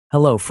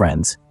Hello,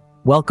 friends.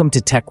 Welcome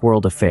to Tech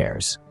World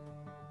Affairs.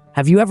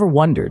 Have you ever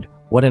wondered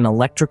what an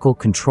electrical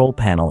control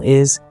panel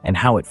is and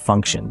how it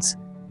functions?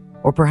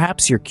 Or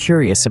perhaps you're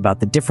curious about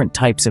the different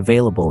types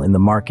available in the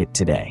market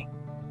today.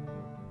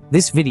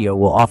 This video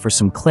will offer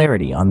some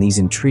clarity on these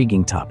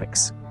intriguing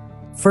topics.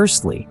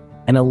 Firstly,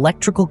 an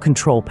electrical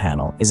control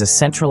panel is a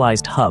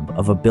centralized hub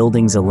of a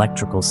building's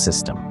electrical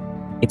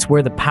system. It's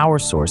where the power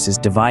source is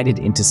divided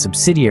into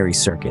subsidiary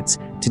circuits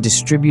to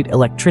distribute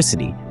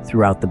electricity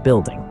throughout the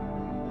building.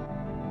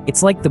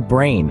 It's like the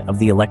brain of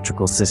the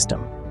electrical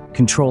system,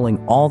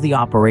 controlling all the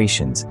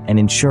operations and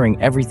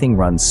ensuring everything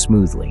runs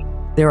smoothly.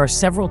 There are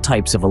several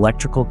types of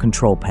electrical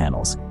control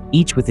panels,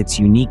 each with its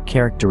unique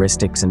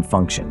characteristics and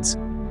functions.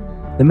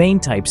 The main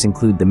types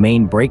include the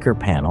main breaker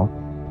panel,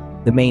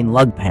 the main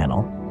lug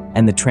panel,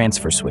 and the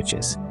transfer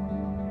switches.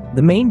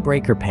 The main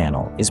breaker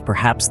panel is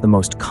perhaps the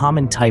most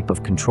common type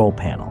of control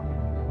panel.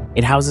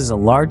 It houses a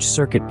large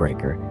circuit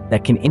breaker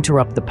that can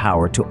interrupt the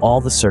power to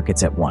all the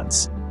circuits at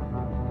once.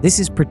 This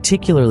is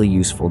particularly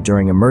useful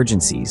during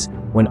emergencies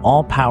when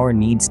all power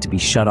needs to be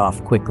shut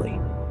off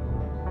quickly.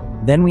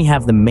 Then we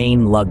have the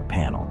main lug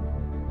panel.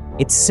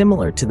 It's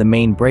similar to the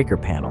main breaker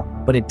panel,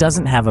 but it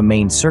doesn't have a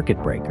main circuit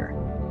breaker.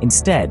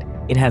 Instead,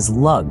 it has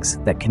lugs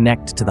that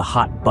connect to the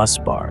hot bus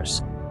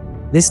bars.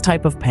 This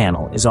type of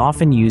panel is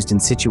often used in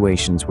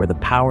situations where the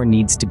power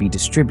needs to be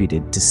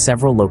distributed to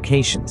several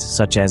locations,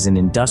 such as in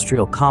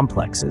industrial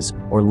complexes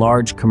or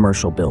large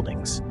commercial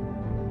buildings.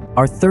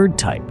 Our third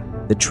type,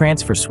 the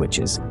transfer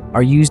switches,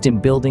 are used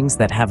in buildings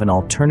that have an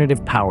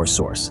alternative power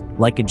source,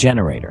 like a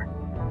generator.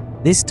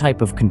 This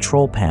type of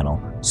control panel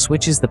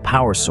switches the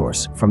power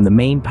source from the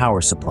main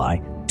power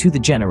supply to the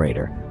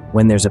generator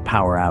when there's a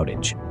power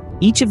outage.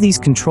 Each of these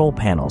control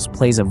panels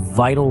plays a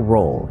vital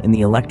role in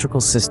the electrical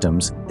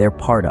systems they're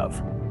part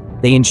of.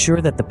 They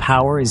ensure that the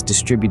power is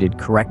distributed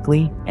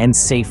correctly and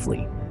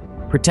safely,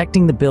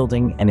 protecting the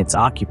building and its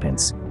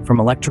occupants from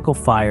electrical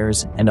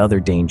fires and other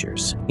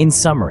dangers. In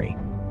summary,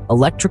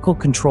 electrical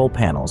control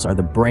panels are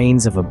the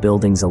brains of a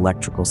building's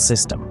electrical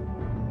system.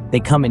 They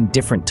come in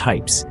different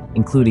types,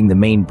 including the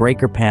main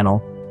breaker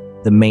panel,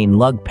 the main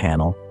lug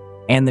panel,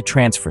 and the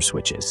transfer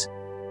switches.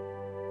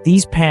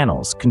 These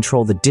panels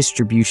control the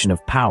distribution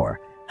of power,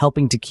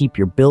 helping to keep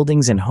your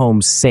buildings and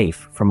homes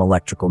safe from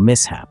electrical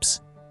mishaps.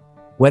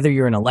 Whether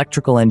you're an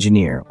electrical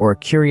engineer or a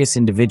curious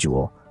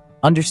individual,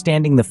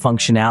 understanding the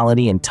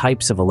functionality and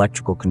types of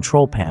electrical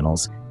control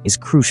panels is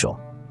crucial.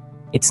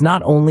 It's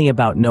not only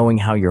about knowing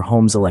how your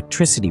home's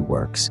electricity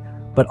works,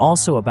 but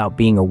also about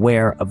being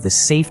aware of the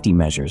safety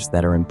measures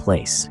that are in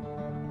place.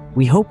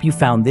 We hope you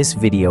found this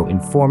video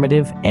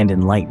informative and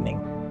enlightening.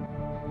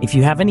 If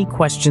you have any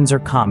questions or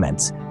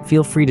comments,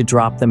 feel free to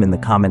drop them in the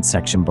comment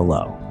section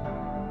below.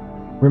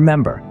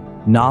 Remember,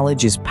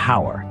 knowledge is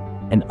power,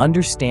 and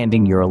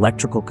understanding your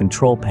electrical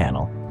control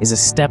panel is a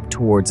step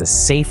towards a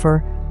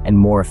safer and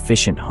more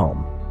efficient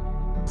home.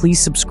 Please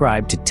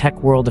subscribe to Tech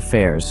World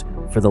Affairs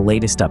for the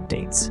latest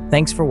updates.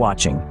 Thanks for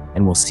watching,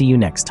 and we'll see you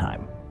next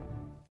time.